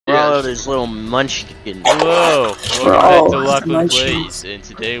follow this little munchkin. Hello, welcome back to Lauchlin Plays, and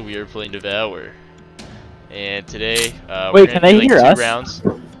today we are playing Devour. And today, we're can gonna they do hear like us? 2 rounds.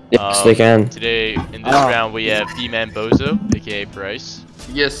 Yes, they can. Today, in this round, we have D-Man Bozo, aka Bryce.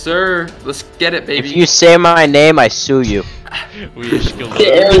 Yes, sir. Let's get it, baby. If you say my name, I sue you. We is You're gonna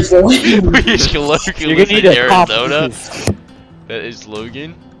need a Arizona. That is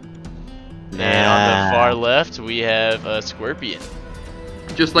Logan. And on the far left, we have Scorpion.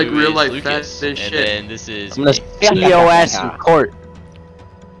 Just like who real is life, Lucas. that's And shit. then this is I'm gonna me. see your ass in court.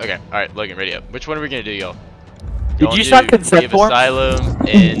 Okay, alright, Logan, ready up. Which one are we gonna do, y'all? Did you start consent form? Asylum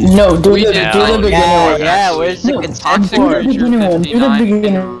and No, do the down. beginner Yeah, one. yeah, where's the consent Toxic Do the form? Creature beginner one. Do the 59.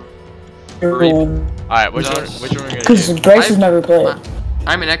 beginner one. Alright, which one are we gonna Because do? Bryce has never played.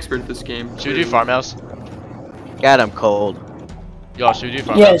 I'm an expert at this game. Should we do Farmhouse? God, I'm cold. Y'all, should we do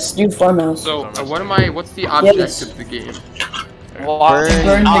Farmhouse? Yes, do farmhouse. So, what's the object Yes. of the game? Burn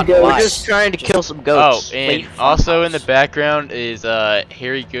the We're ghost. just trying to kill some Oh, goats. and also in the background is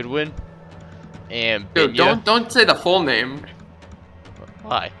Harry Goodwin and Dude, Binya. don't say the full name.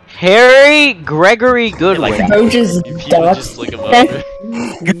 Why? Harry Gregory Goodwin. Bro just People ducks. just look him up.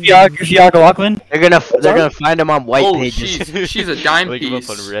 Goofy Lauchlin? They're gonna find him on white Oh, pages. she's a dime Look him up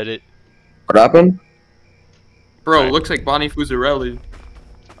on piece. Reddit. What happened? Bro, Alright. looks like Bonnie Fusarelli.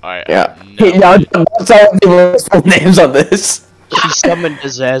 Alright. Yeah. No. Yeah, that's all people's full names on this. She summoned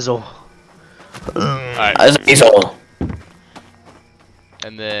Azazel. Alright. Azazel.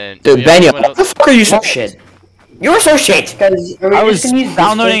 And then Dude, we have Benya, someone what the else- fuck are you so shit? You were so shit. Guys, are we I just was gonna use this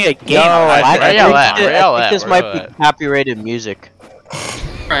downloading a one? game. No, Alright, I where y'all at? think, Where y'all I at? think this Where might y'all be at? copyrighted music.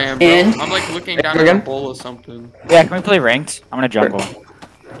 I am, bro. And? I'm like looking down at Again? a bowl of something. Yeah, can we play ranked? I'm gonna jungle.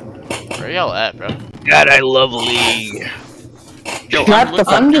 Where y'all at, bro? God, I love League. Yo,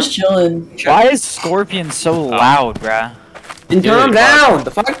 I'm just chilling. Why is Scorpion so loud, bruh? Then turn him down.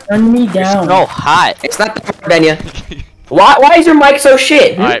 The fuck? Turn me You're down. so hot. It's not the fuck, Benya. Why is your mic so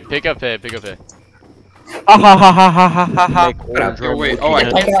shit? Alright, pick up head, pick up head. Ha ha ha ha ha ha ha ha. Yo, wait. Oh, I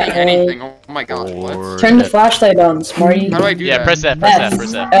can't see anything. Oh my god. What? Turn the flashlight on, Smarty. How do I do Yeah, that? press that, press that,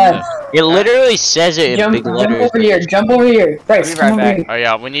 press that. Press that. It literally says it in Jump, big jump letters. over here. Jump over here. Bryce, I'll be come right over back. here. Oh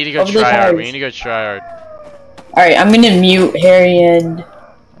yeah, we need to go Over the try hard. We tires. need to go try hard. Alright, I'm gonna mute Harry and...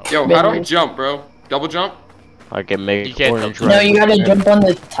 Yo, how do I jump, bro? Double jump? I can make You can't orange jump. No, right you gotta there. jump on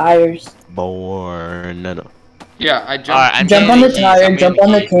the tires. Born. No. Yeah, I jumped. Alright, I'm Jump on getting the keys, tire, I'm jump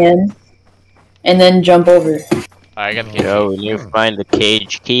getting on the keys. can, and then jump over. Alright, I got the key. Yo, we need to find the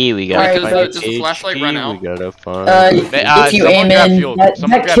cage key. We gotta Alright, find does the the cage flashlight key. run out? We gotta find. If you someone aim grab in, fuel. that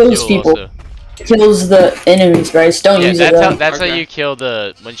Someone grab kills fuel people. also. Kills the enemies, Bryce. Don't Yeah, use it that's though. how Okay. you kill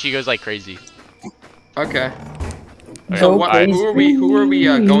the when she goes like crazy. Okay. Okay, So Go what? alright. Who are we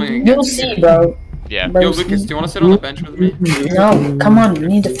going You'll against? see, bro. Yeah. Bryce, Yo, Lucas, do you want to sit on the bench with me? No, come on, we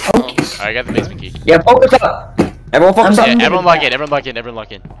need to focus. Alright, I got the basement key. Yeah, focus up. Everyone focus I'm up. done. Yeah, everyone lock in, everyone lock in, everyone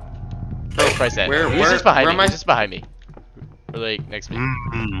lock in. Bro, price that. Where- Who's where- just behind where me? am I? Who's just behind me? Or like next to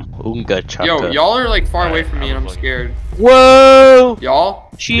me. Unga chaka. Yo, y'all are like far away Alright, from me and I'm I'm looking. scared. Whoa! Y'all?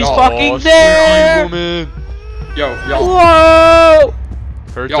 She's Y'all. fucking Oh, there! woman. Yo, y'all. Whoa!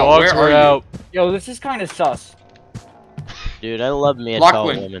 Her Yo, dogs where were are you? out. Yo, this is kind of sus. Dude, I love me a tall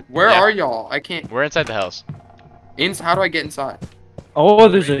Lauchlin, woman. where Yeah. are y'all? I can't. We're inside the house. How do I get inside? Oh,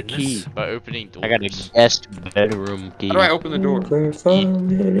 there's a key. By opening doors. I got a guest bedroom key. How do I open the door?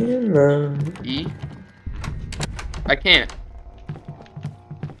 E? I can't.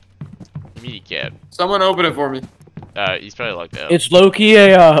 You need a cab. Someone open it for me. He's probably locked out. It's low-key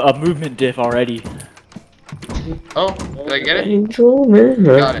a movement diff already. Oh, did I get it? Angel man.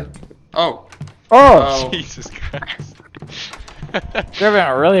 Got it. Oh. Oh, Oh. Jesus Christ. you're having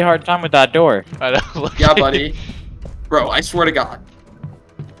a really hard time with that door. I don't look Yeah, at buddy. Bro, I swear to God.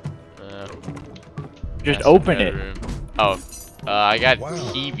 Just Master open it. bedroom. Oh, I got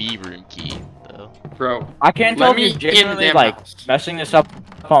TV room key though. Bro. I can't Let tell if me you're in genuinely the like house. messing this up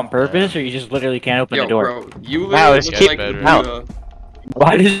on purpose, or you just literally can't open Yo, the door. bro. You Wow, literally it's look keep like better. Buddha.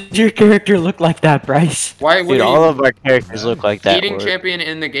 Why does your character look like that, Bryce? Why would Dude, he all of our characters look like that. eating word. champion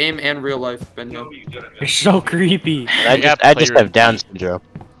in the game and real life, Benyo? You're so creepy. I You got just playroom have Down key. syndrome.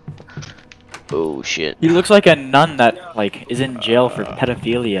 Oh shit. He looks like a nun that like is in jail for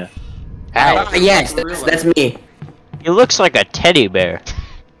pedophilia. Ow. Yes, that's me. He looks like a teddy bear.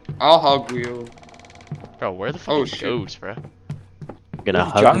 I'll hug you. Bro, where the fuck Oh, is shit. goats, bro? Gonna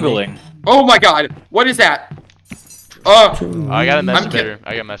He's hug me. jungling. Oh my God! What is that? Oh, I got a master I'm kidding. bedroom.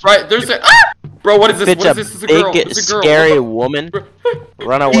 I got a master. Right, there's a Bro, what is this? If What is it's this? a It's a girl. big, It's a girl. scary woman,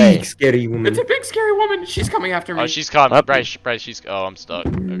 run away. Scary woman. It's a big scary woman. She's coming after me. Oh, she's caught me. Up. Bryce, she's. Oh, I'm stuck.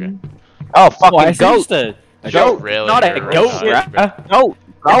 Okay. Oh, Oh, I fucking see goat. just a I goat, got really not a hurt. goat, Oh, bruh. Goat.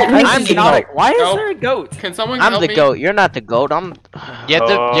 I'm the not. Why is Nope. there a goat? Can someone I'm help the me? goat. You're not the goat. I'm. You have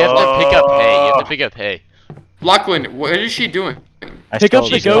to pick up hay. You have to pick up hay. Lauchlin, what is she doing? I Pick up stole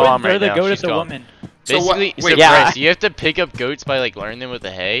the these goat calm and throw right the now, goat at she's the calm. woman. So what? Basically, Wait, yeah. Bryce, you have to pick up goats by like learning them with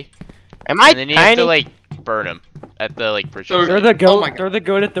the hay, Am I and then you have tiny? to like burn them at the like butcher. So- Throw the Oh goat. my God. Throw the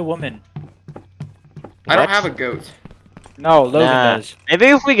goat at the woman. I don't What? have a goat. No, Logan Nah. does. Maybe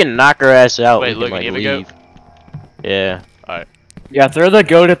if we can knock her ass out, Wait, we can Logan, like you have a leave. goat? Yeah. Yeah, throw the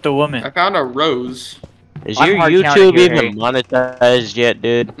goat at the woman. I found a rose. Is I'm your hard counting YouTube here, even hey. monetized yet,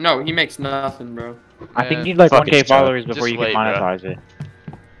 dude? No, he makes nothing, bro. I think Yeah. you need like Fucking 1K shut followers Just before you wait, can bro. monetize it.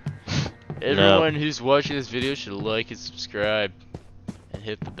 Everyone who's watching this video should like and subscribe and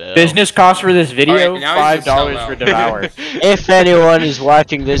hit the bell. Business cost for this video, Alright, now he's just $5 for selling Devour. If anyone is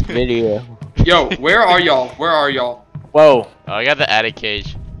watching this video, Yo, where are y'all? Where are y'all? Whoa, Oh, I got the attic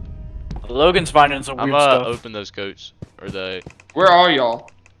cage. Logan's finding some I'm weird stuff. open those goats or the. Where are y'all?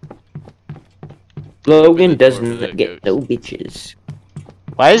 Logan the doesn't get goats. no bitches.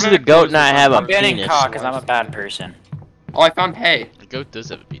 why does the goat not have a I'm banning penis? cock because I'm a bad person. Oh, I found hay. The goat does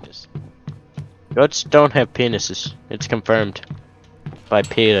have a penis. Goats don't have penises. It's confirmed by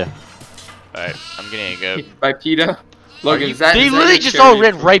PETA. Alright, I'm getting a goat. By PETA. Logan, is that? They is that literally your just all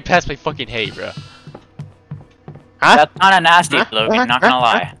charity? ran right past my fucking hay, bro. Huh? That's kind of nasty, Huh? Logan, not gonna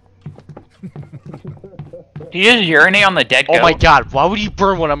lie. Do you just urinate on the dead goat? Oh my god, why would you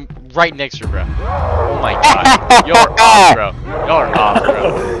burn when I'm right next to her, bro? Oh my god. Y'all are off, bro. Y'all are off,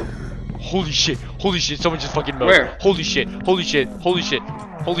 bro. Holy shit, someone just fucking mowed. Where? Holy shit, holy shit.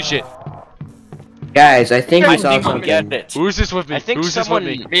 Guys, I think I we saw think we something. get it. Who's this with me? I think Who's this someone.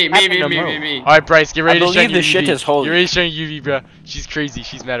 with me? Me. Alright, Bryce, get ready to shine believe your the shit UV. is holy. Get ready to shine UV, bro. She's crazy,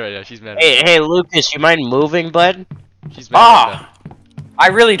 she's mad right now, she's mad right Hey, hey, Lucas, you mind moving, bud? now. She's mad right Ah! I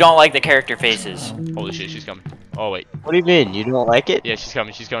really don't like the character faces. now. Holy shit, she's coming. Oh wait, What do you mean? You don't like it? yeah, she's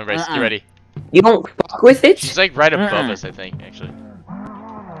coming, Bryce, get ready. You don't fuck with it? She's like right above us, I think, actually.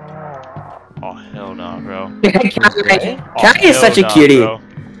 Oh, hell no, bro. Kai is Oh, such a hell no, cutie. bro.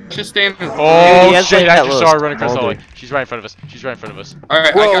 Just stand. Dude, Oh he has, shit, like, I that just little saw her run across the hallway. boulder. She's right in front of us. She's right in front of us.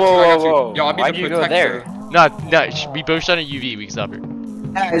 Alright, Whoa, I got you. I got whoa, you. Yo, I'll be why'd the you go protector. there? No, we both shot a UV, we can stop her.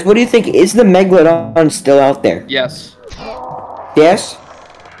 Guys, what do you think? Is the Megalodon still out there? Yes. Yes?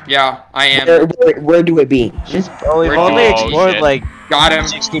 Yeah, I am. Where do it be? Oh, we've Where'd only you- Oh, explored shit. like Got him.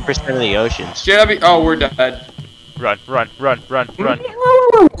 60% of the oceans. Should I be? Oh, we're dead. Run. Whoa, 60%.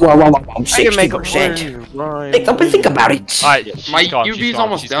 60%. Think about it. Alright, she's My calm, UV she's is calm,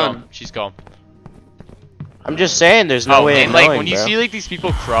 almost she's done. calm, she's calm. I'm just saying, there's no Oh, way and of like knowing, when you bro. see like these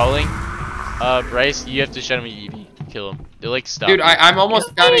people crawling, Bryce, you have to shut them with UV. Kill them. They like stop. Dude, you. I'm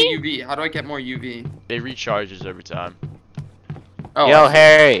almost got a UV. How do I get more UV? They recharges every time. Oh, Yo,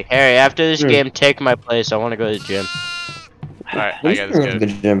 Harry, after this Hmm. game, take my place. I want to go to the gym. Alright, I got this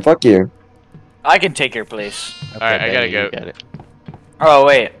goat. Gym. Fuck you. I can take your place. Alright, I gotta Benny, go. you got it. Oh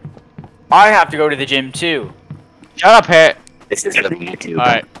wait, I have to go to the gym too. Shut up, Harry. This is gonna be YouTube.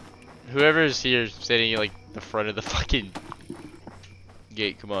 Alright. Whoever's here sitting in like the front of the fucking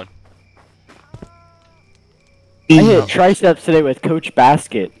gate, come on. I hit triceps today with Coach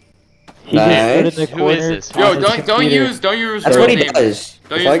Basket. He just stood in the Who corner. is this? Yo, on his don't computer. use That's real what he names. does.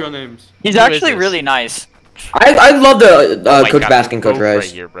 Don't It's use like- real names. He's Who is actually this? really nice. I love the Oh my Coach God, Baskin, Coach both right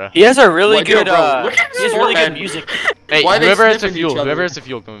Rice. here, bro. He has a really What- yo, good. bro, look at He has his really good forehead. music. Hey, Why are they whoever has the sniffing fuel, each other? whoever has the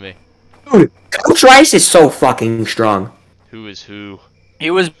fuel, come with me. Dude, Coach Rice is so fucking strong. Who is who? He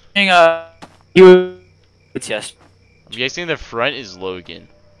was being a. He was. Yes. I'm guessing the front is Logan.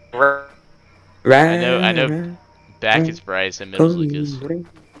 Right. I know. Back is Bryce and middle's Lucas.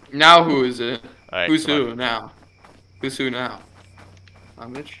 Now who is it? Alright, Who's come on. who now? Who's who now?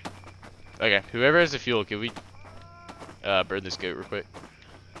 I'm Mitch. Okay, whoever has the fuel, can we burn this goat real quick?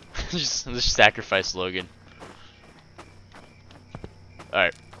 just sacrifice Logan.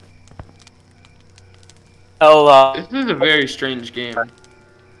 Alright. Oh, This is a very strange game.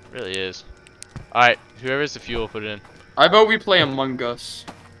 Really is. Alright, whoever has the fuel, put it in. I vote we play Among Us.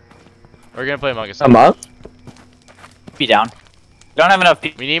 We're gonna play Among Us. I'm up. be down. Don't have enough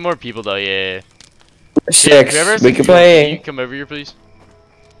people. We need more people though, yeah. Six. Whoever has We the can fuel, Can you play. come over here, please?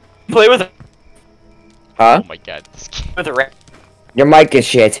 Play with Huh? Oh my god. This game. a ram. Your mic is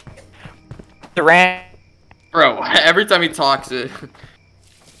shit. The ram. Bro, every time he talks it.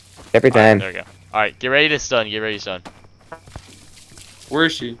 Every Alright, time. there we go. Alright, get ready to stun, get ready to stun. Where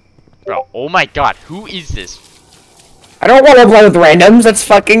is she? Bro, oh my god, who is this? I don't want to play with randoms. That's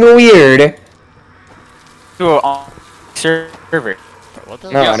fucking weird. To a server. Bro, what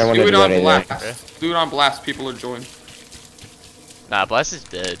the No, hell? I don't wanna do it do on that either. blast. Do it on blast. People are joined. Nah, Blast is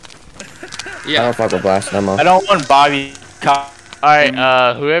dead. I Yeah. don't fuck with Blast no more. I don't want Bobby. Alright,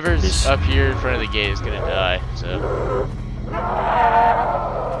 whoever's up here in front of the gate is gonna die, so.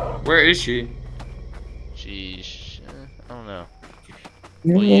 Where is she? She's. I don't know.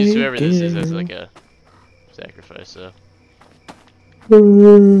 We'll use whoever this is as like a sacrifice, so.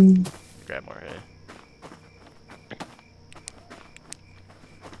 Grab more hay.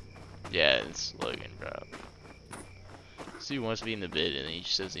 Yeah, it's Logan, bro. So he wants to be in the bid and he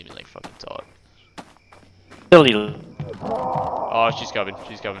just doesn't even like fucking talk. Oh, she's coming.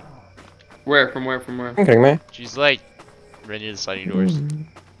 She's coming. Where? From where? From where? Are you kidding me? She's like right near the sliding doors.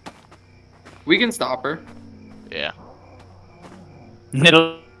 We can stop her. Yeah.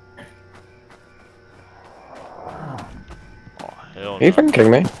 Middle. Oh, hell Are you no. fucking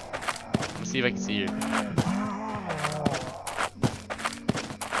kidding me? Let's see if I can see her.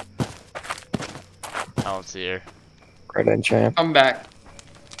 I don't see her. Right in, champ. Come back.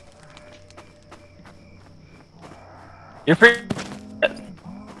 You're pretty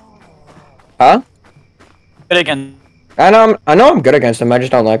Huh? good again. I know I'm good against him. I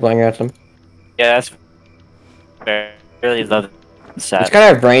just don't like playing against him. Yeah, that's fair. Really love He's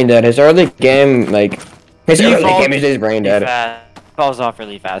kind of brain dead. His early game, like his early game, is brain dead. Falls off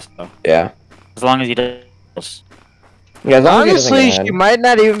really fast though. Yeah. As long as he does. Yeah. As long as he doesn't Honestly, get she mad. might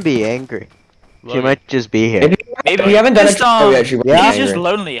not even be angry. She Logan. might just be here. Maybe you haven't done it Just, yet. She yeah. She's just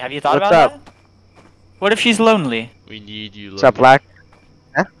lonely. Have you thought What's about up? that? What if she's lonely? We need you, What's up, Logan. Black?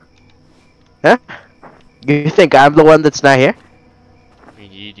 Huh? Huh? You think I'm the one that's not here? We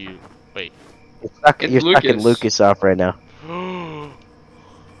need you. Wait. It's You're sucking Lucas. Lucas off right now.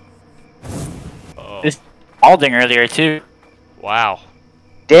 Oh. This- Alding earlier too. Wow.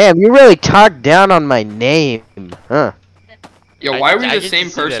 Damn, you really talked down on my name, huh? Yo, why are we I the get same to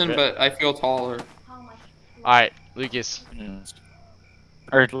see that, person, bro. but I feel taller? Alright, Lucas.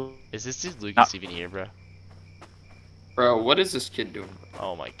 Or Is this dude Lucas even here, bro? Bro, what is this kid doing?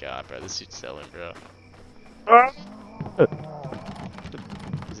 Oh my god, bro. This dude's selling, bro.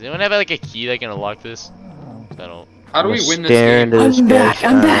 Does anyone have like a key that can unlock this? I don't. How do we I'm win this staring game? into this I'm back.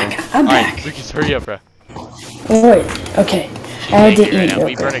 guy's I'm eye. back. I'm Alright, back. Lucas, hurry up, bro. Wait. Okay. She's I had to angry right eat. now.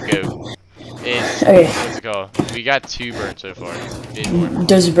 We Okay. burn a goat. It's, Okay. what's it called? We got 2 burnt so far. Did more.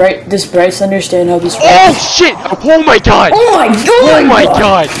 Does Bryce understand how this works? Oh shit! Oh my god! Oh my god! Oh my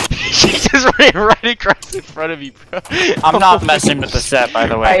god! She just ran right across in front of me, bro. I'm not messing with the set, by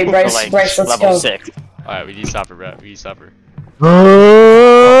the way. Alright, Bryce, For, like, Bryce, let's level go. 6. Alright, we need to stop her, bro. We need to stop her.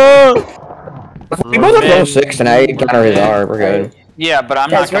 We both have level 6 and I counter his R. We're good. Yeah, but I'm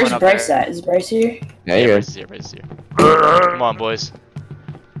Guys, not coming where's up Bryce there. at? Is Bryce here? Yeah, you're Bryce good. is here, Bryce is here. Come on, boys.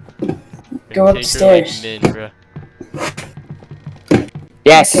 Go Take her upstairs. like men, bro.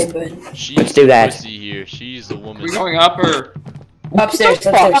 Yes. Okay, bud. She's Let's do that. the pussy here. She's the woman. We're going up her. Upstairs,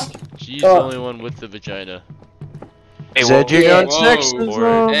 upstairs. She's Oh. the only one with the vagina. Hey, Said well, you're Yeah. going sex Whoa.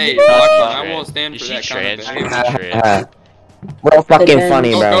 syndrome. Hey, Is Lauchlin, I she won't stand Is for she that kind trans? of She behavior. could be trans. Real fucking man.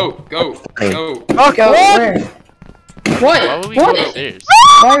 funny, bro. Go. Go, Why where? would What? we go What? upstairs?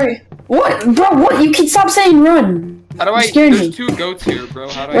 Why are we... What? Bro, what? You can stop saying run. How do You I? scared There's me. 2 goats here, bro.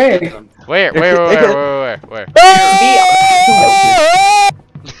 How do I Where? get them? Where?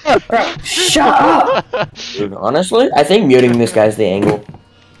 Bro, shut up. Dude, honestly, I think muting this guy's the angle.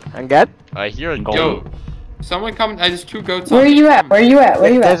 I'm good. I hear a Yo, goat. someone come. There's 2 goats. Where are you at? Where are you at?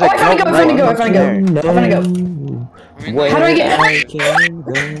 Where are you at? There's Oh, a I found a goat go, I found a go, I found a go. right I found a go. I mean, How do I get...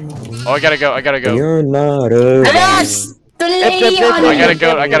 Oh, I gotta go. You're not a. Yes! The lady on I it.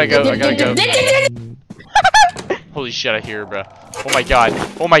 gotta go. Holy shit, I hear her, bro. Oh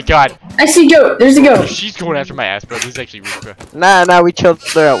my god. I see goat. There's a goat. She's going after my ass, bro. This is actually rude, bro. Nah, we chilled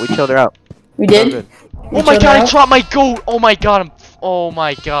her out. We All did? good. Oh my god, I dropped my goat! Oh my god,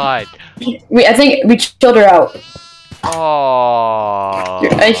 I think we chilled her out. Oh.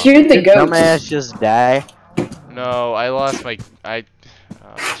 I hear the goat. Dumbass just die. No, I lost my. Oh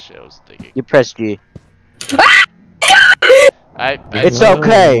shit, I was thinking. You press G. It's I-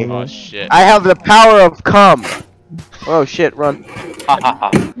 okay. Oh shit. I have the power of cum. Oh shit, run.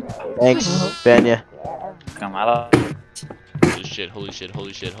 Thanks, Benya. Come on.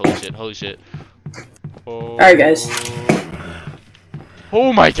 Holy shit. Oh. Alright, guys.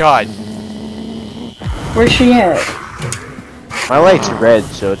 Oh my god. Where's she at? My light's red,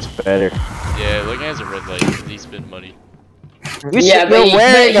 so it's better. Yeah, Logan has a red light. He spent money. You should be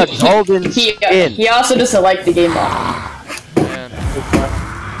wearing a golden skin. He also doesn't like the game mode. Man.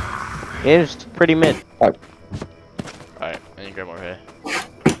 It's pretty mid. Alright, I need to grab more hay.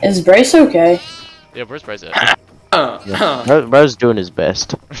 Is Bryce okay? Yeah, where's Bryce at? Bro's doing his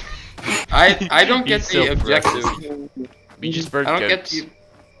best. I don't get He's so the objective. We just burned I don't get goats. the.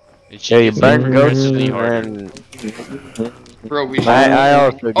 And she Yeah, you gets burn goats progressively and harder. then Bro, we should. I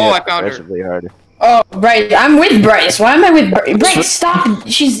also get Oh, I found her. progressively harder. Oh, Bryce, I'm with Bryce. Why am I with Bryce? Bryce, stop.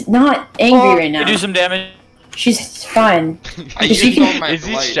 She's not angry right now. Do some damage. She's fine. I Is used he- all my Is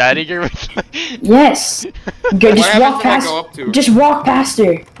he light. shouting her? Yes. Go, What just happens walk if I past. go up to her? Just walk past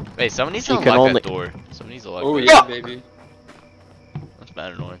her. Hey, someone needs to She can unlock only- that door. Someone needs to lock Oh that yeah, baby. That's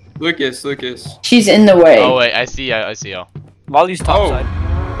bad annoying. Lucas. She's in the way. Oh wait, I see y'all. Molly's topside.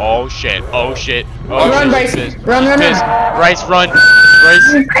 Oh shit, oh shit. Oh Run, shit, Bryce. she's pissed. Run, She's run, pissed. run. Bryce, run.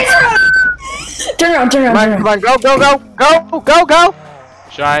 Bryce, Bryce, run! Turn around, turn around, turn Come around. on, go, go, go, go, go, go!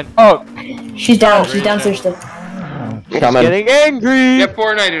 shine. Oh, She's down. Oh, She's downstairs still. Coming. Getting angry! Get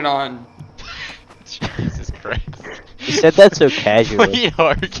Fortnite on. Jesus Christ. You said that so casually. Playing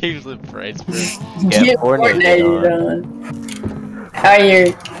hard games with Bryce, bro. Get Fortnite on. How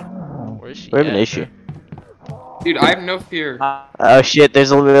you? Where is she We have an at, issue. Dude, I have no fear. Oh shit,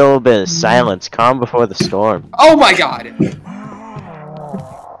 there's a little bit of silence. Calm before the storm. Oh my god. bro?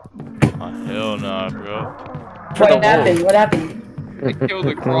 Oh, hell nah, bro. What happened? What happened? I killed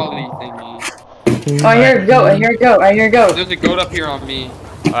the crawly thingy. Oh, I hear it go. I hear it go. I hear it go. There's a goat up here on me.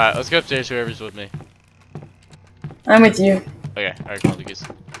 Alright, let's go upstairs, whoever's with me. I'm with you. Okay, alright, come on, Lucas.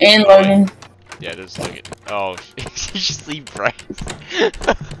 And Logan. Yeah, just look at. Oh, you just leave Bryce.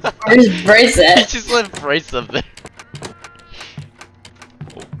 Where's Bryce You at? just left Bryce up there.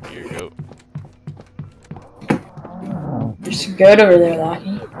 Oh, here you go. There's a goat over there,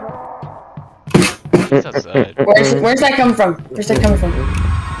 Lockie. He's outside. Where's that coming from? Where's that coming from?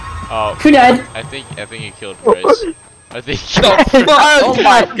 Oh, Who died? I think he killed Bryce. I think he The killed fuck? Bryce. Oh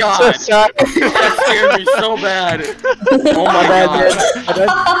my god. So sorry. That scared me so bad. Oh my god.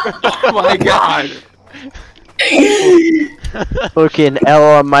 Oh my god. Fucking L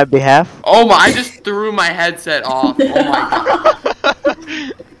on my behalf. Oh my, I just threw my headset off. Oh my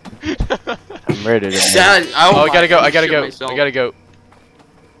god. I'm ready to That, Oh, I my gotta go, God, I gotta shit go, myself. I gotta go.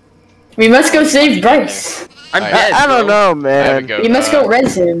 We must go save Bryce. I'm I- dead, I don't bro. know, I have to man. go. We must go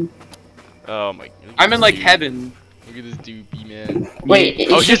res him. Oh my. look at I'm in this like dude. heaven. Look at this doobie, man. Wait,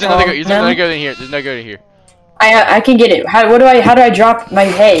 Oh, is here's she another calm goat. Here's now? another goat in here. There's no goat in here. I can get it. How do I drop my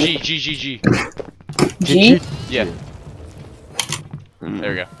hay? G, G, G, G. G? Yeah. There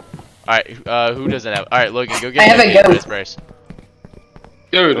we go. Alright, who doesn't have? Alright, Logan, go get I have a that goat. Bryce.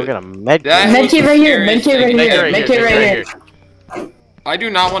 Dude, We're gonna med. That- Medkit right here. Scariest Medkit right thing. here. Make it Medkit right here. I do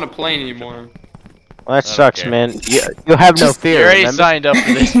not want to play anymore. Well, that I don't sucks, care. man. You have no You fear. already remember? signed up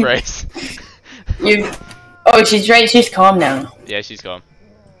for this, Bryce. You. Oh, she's right. She's calm now. Yeah, she's gone.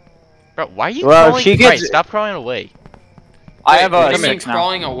 Bro, why are you Well, crawling? she gets- Bryce, stop crawling away. I have Wait, a I'm 6 now.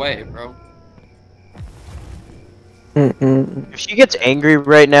 crawling away, bro. If she gets angry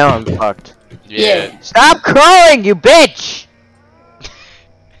right now, I'm fucked. Yeah. Stop crawling, you bitch!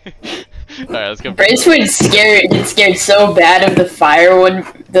 Alright, let's go. Bryce would get scared so bad of the fire one,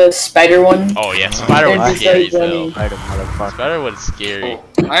 the spider one. Oh yeah, Spider It'd was be scary as so hell. funny. Item, motherfucker. Spider was scary.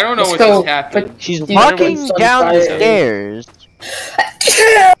 I don't know Let's what go. just happened. She's Dude, walking everyone's on down the fire. stairs.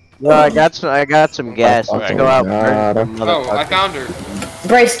 No, I got some gas. Let's Alright. go out. God. Burn some Oh, I motherfucker. found her.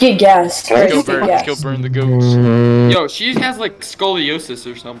 Bryce, get gas. Let's Bryce, go get burn. Let's go gas. burn the goats. Yo, she has like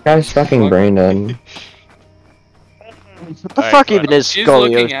scoliosis or something. Guy's fucking brain dead. What the Alright, fuck fine. even is She's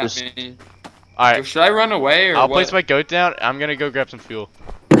looking at scoliosis? me. Alright, Should I run away or I'll what? place my goat down. I'm gonna go grab some fuel.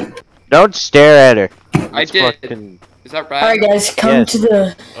 Don't stare at her. I It's did. fucking- Is that right? Alright, guys, come Yes. to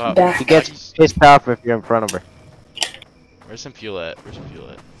the Oh, back. She gets pissed off if you're in front of her. where's some fuel at? Where's some fuel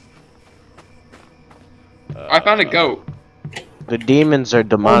at? I found a goat. The demons are Oh,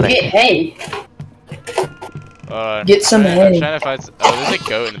 demonic. get hay. Get some I'm hay. trying to find. Oh, there's a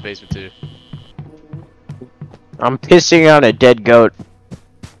goat in the basement too. I'm pissing on a dead goat.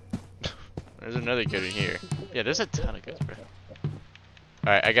 There's another goat in here. Yeah, there's a ton of goats, bro.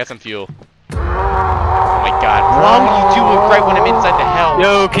 Alright, I got some fuel. Oh my god. Why would you do it right when I'm inside the house?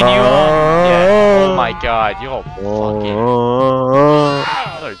 Yo, can you Yeah. Oh my god. Y'all fucking.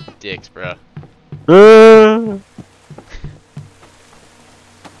 Y'all are dicks, bro.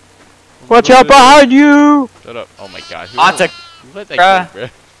 Watch out behind you! Shut up. Oh my god. Who Ata, let that go,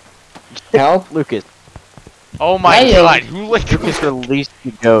 bro? Help? Lucas. Oh my Hey, god. Who let go? Lucas released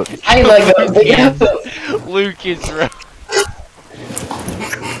the goat. I like Lucas, bro.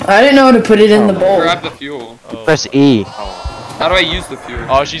 I didn't know how to put it in the bowl. Grab the fuel. Oh. Press E. How do I use the fuel?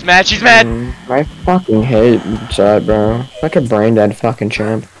 Oh, she's mad. She's mad. My fucking head shot, bro. Like a brain dead fucking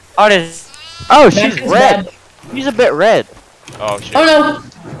champ. artist? Oh, Back she's is red. bad. She's a bit red. Oh shit. Oh no!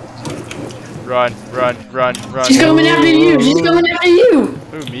 Run, run, run, run. She's coming after you! She's coming after you!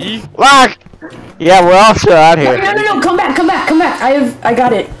 Who, me? Lock! Yeah, we're also out No, here. no, no, no! Come back! Come back! Come back! I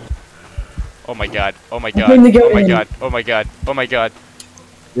got it. Oh my god. Oh my god. Bring the goat Oh my in. god. Oh my god. Oh my god.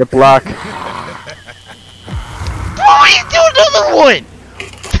 Your block. Bro, you do another one!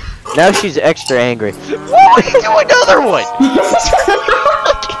 Now she's extra angry. Why you do another one?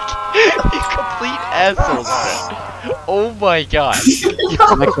 You complete assholes, bro. Oh my god.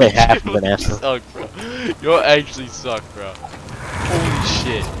 I'm actually half of an You asshole. suck, bro. You actually suck, bro. Holy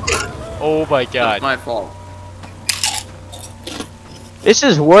shit. Oh my That's god. my fault. This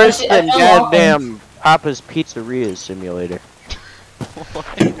is worse I than fell off goddamn Papa's Pizzeria Simulator.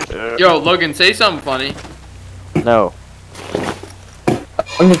 Yo, Logan, say something funny. No.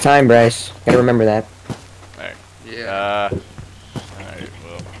 One the time, Bryce. Gotta remember that. Yeah. Alright,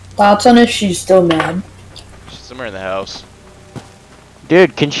 well. Thoughts on if she's still mad? She's somewhere in the house.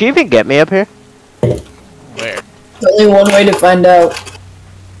 Dude, can she even get me up here? Where? Only one way to find out.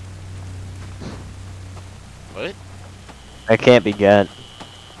 What? I can't be got.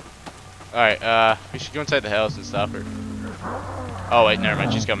 Alright, we should go inside the house and stop her. Oh wait, never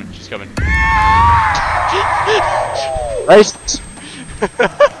mind, she's coming, she's coming. Bryce!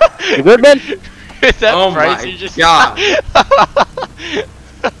 You good, man? Is that Oh Bryce my you just God.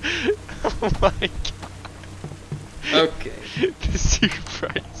 Oh my god. Okay. This is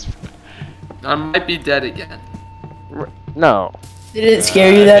Bryce. I might be dead again. No. Did it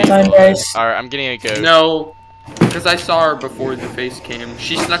scare you that time, Bryce? Alright, I'm getting a goat. No, because I saw her before the face came.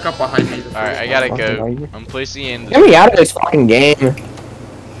 She snuck up behind me. Alright, I gotta Fucking go. are you? I'm placing in Get me out of this fucking game.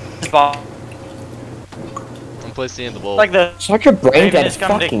 I'm placing in the bowl. Like the Such a brain Maybe dead it's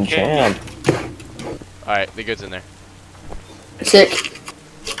come to fucking kill me. champ. Alright, the goat's in there. Sick.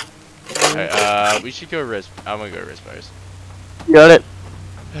 Alright, we should go res. I'm gonna go res fires. You got it.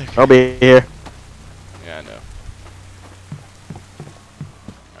 I'll be here. Yeah, I know.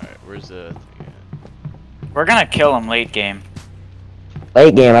 Alright, where's the thing at? we're gonna kill him late game.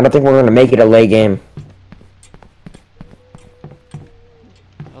 Late game. I don't think we're gonna make it a late game.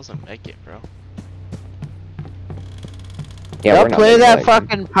 How's a med kit, bro? Yeah, Y'all we're not play making a that late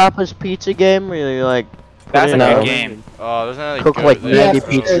fucking Papa's Pizza game where you like That's a No. good game. Oh, there's another cook goat like there.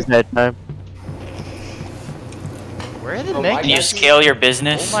 90 Yeah. pizzas that time? Where are the Bro, med my Do you kits? scale your Oh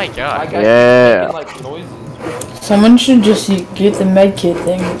business? my My god. guy's Yeah. making, like, noises, bro. Someone should just get the med kit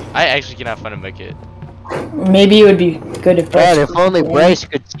thing. I actually cannot find a med kit. Maybe it would be good if Bryce. God, if only Bryce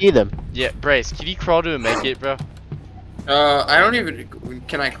could see them. Yeah, Bryce, can you crawl to a med kit, bro? I don't even.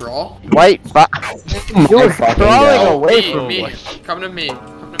 Can I crawl? White You were fucking crawling God. away me, from me. me. Come to me.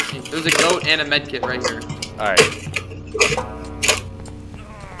 Come to me. There's a goat and a med kit right here. Alright.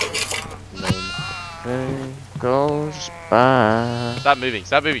 Goes by. Stop moving,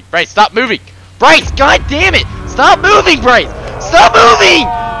 stop moving. Bryce, stop moving! Bryce, god damn it! Stop moving, Bryce! Stop moving!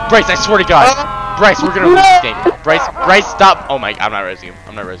 Bryce, I swear to god. Bryce, we're gonna lose this game. Bryce, stop. Oh my, I'm not resing him.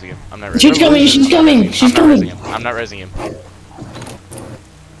 I'm not resing him. I'm not resing She's him. coming. She's coming. She's I'm not resing coming. him. I'm not resing him.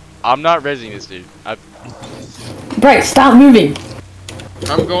 I'm not resing this dude. Bryce, stop moving.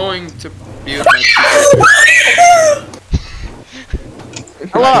 I'm going to be with my.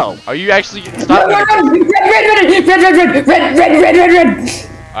 Hello. Are you actually stop Red, moving? red.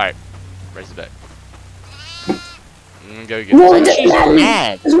 Alright. Bryce is back. I'm gonna go get No, this. it doesn't She's matter.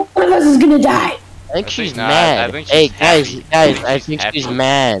 mad. 'Cause one of us is gonna die. I think I she's think not. mad. I think Hey she's guys, happy. I think Happy. she's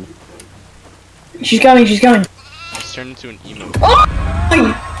mad. She's coming. She's coming. She's turned into an emo. Oh!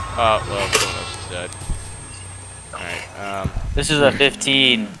 Well, someone else is dead. Alright, This is a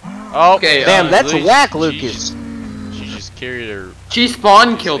 15. Oh, Okay, Damn, that's Luis- whack, she Lucas. She just carried her. She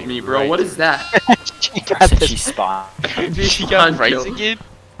spawn killed me, bro. What is that? She got She this. spawned. She got Spawn Bryce kill. again?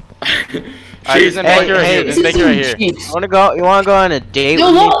 Alright, there's a Hey, med kit right hey, here. There's a med kit right here. You wanna go? You wanna go on a date No,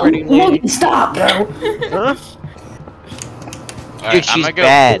 with me, no, pretty lady? no, stop, bro. Huh? Alright, Dude, I'm she's gonna go.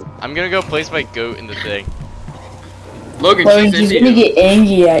 bad. I'm gonna go place my goat in the thing. Logan, Bro, she's she's into gonna you. get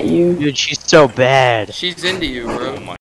angry at you. Dude, she's so bad. She's into you, bro. Oh my